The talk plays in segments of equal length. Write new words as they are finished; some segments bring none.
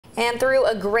And through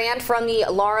a grant from the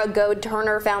Laura Goad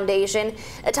Turner Foundation,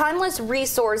 a timeless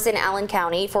resource in Allen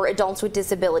County for adults with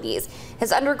disabilities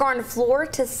has undergone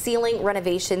floor-to-ceiling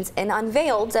renovations and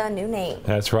unveiled a new name.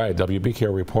 That's right.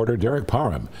 WBKO reporter Derek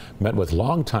Parham met with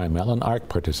longtime Allen Arc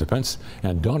participants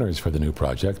and donors for the new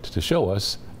project to show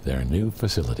us their new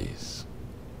facilities.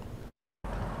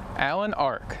 Allen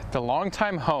Arc, the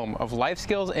longtime home of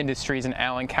LifeSkills Industries in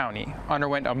Allen County,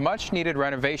 underwent a much-needed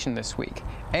renovation this week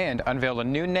and unveiled a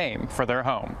new name for their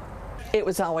home. It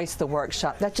was always the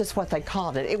workshop. That's just what they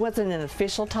called it. It wasn't an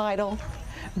official title,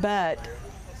 but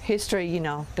history, you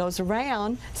know, goes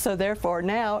around, so therefore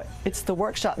now it's the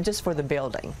workshop just for the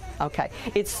building. Okay,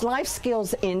 it's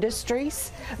LifeSkills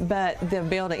Industries, but the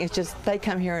building is just, they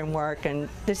come here and work, and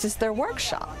this is their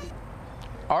workshop.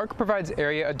 ARC provides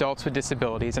area adults with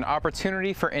disabilities an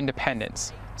opportunity for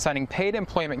independence, signing paid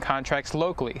employment contracts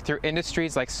locally through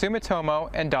industries like Sumitomo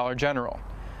and Dollar General.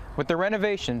 With the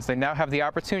renovations, they now have the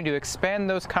opportunity to expand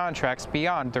those contracts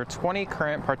beyond their 20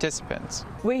 current participants.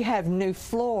 We have new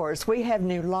floors, we have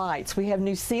new lights, we have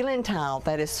new ceiling tile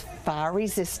that is fire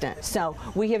resistant. So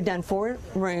we have done 4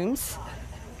 rooms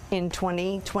in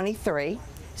 2023.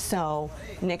 So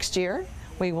next year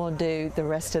we will do the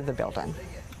rest of the building.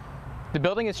 The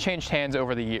building has changed hands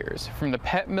over the years, from the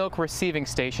pet milk receiving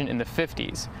station in the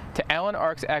 50s to Allen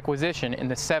Arc's acquisition in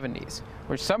the 70s,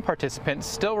 which some participants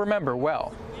still remember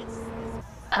well.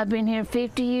 I've been here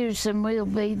 50 years and will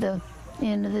be the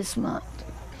end of this month.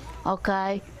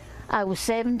 Okay, I was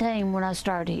 17 when I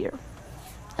started here,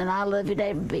 and I love it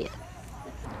every bit.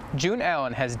 June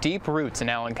Allen has deep roots in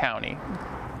Allen County.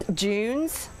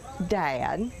 June's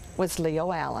dad was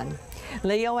Leo Allen.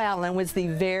 Leo Allen was the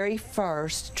very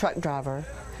first truck driver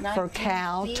for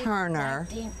Cal Turner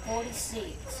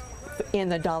 1946. in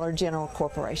the Dollar General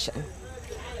Corporation.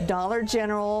 Dollar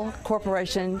General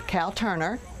Corporation, Cal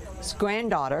Turner's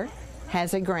granddaughter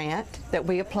has a grant that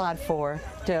we applied for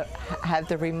to have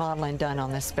the remodeling done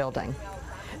on this building.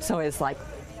 So it's like,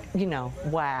 you know,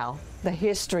 wow, the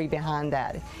history behind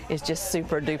that is just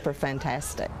super duper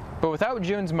fantastic. But without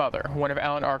June's mother, one of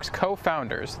Allen Arc's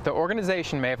co-founders, the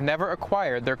organization may have never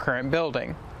acquired their current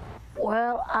building.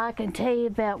 Well, I can tell you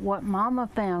about what Mama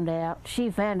found out.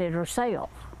 She found it herself.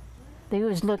 They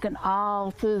was looking all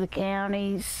through the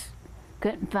counties,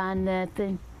 couldn't find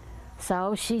nothing.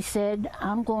 So she said,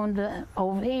 I'm going to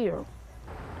over here.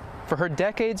 For her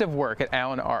decades of work at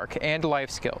Allen Arc and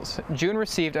LifeSkills, June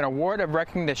received an award of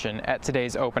recognition at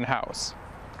today's open house.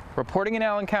 Reporting in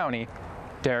Allen County,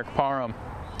 Derek Parham,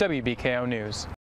 WBKO News.